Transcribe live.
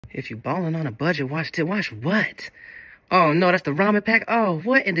If you ballin' on a budget, watch what? Oh, no, that's the ramen pack. Oh,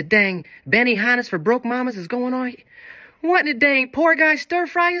 what in the dang Benihanas for broke mamas is going on? What in the dang poor guy stir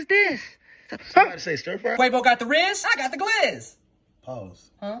fry is this? Somebody say stir fry? Quavo got the riz, I got the glizz. Pause.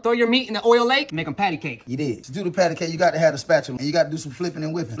 Huh? Throw your meat in the oil lake, make them patty cake. You did. To do the patty cake, you got to have the spatula. And you got to do some flipping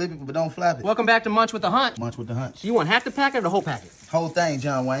and whipping. Flip it, but don't flap it. Welcome back to Munch with the Hunch. Munch with the Hunch. You want half the packet or the whole packet? Whole thing,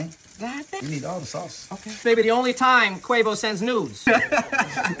 John Wayne. God damn. You need all the sauce. Okay. Maybe the only time Quavo sends nudes.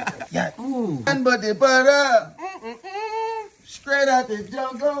 Yeah. Ooh. Nothing but the butter. Straight out the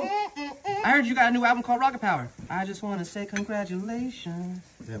jungle. I heard you got a new album called Rocket Power. I just want to say congratulations.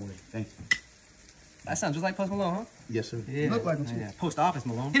 That way. Thank you. That sounds just like Post Malone, huh? Yes, sir. Yeah. You look like him, too. Yeah. Post Office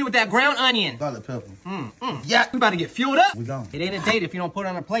Malone. Hit it with that ground onion. Garlic pepper. Yeah. We about to get fueled up. We gone. It ain't a date if you don't put it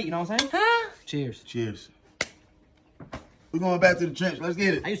on a plate, you know what I'm saying? Huh? Cheers. Cheers. We're going back to the trench. Let's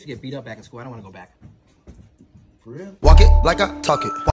get it. I used to get beat up back in school. I don't want to go back. For real? Walk it like I talk it.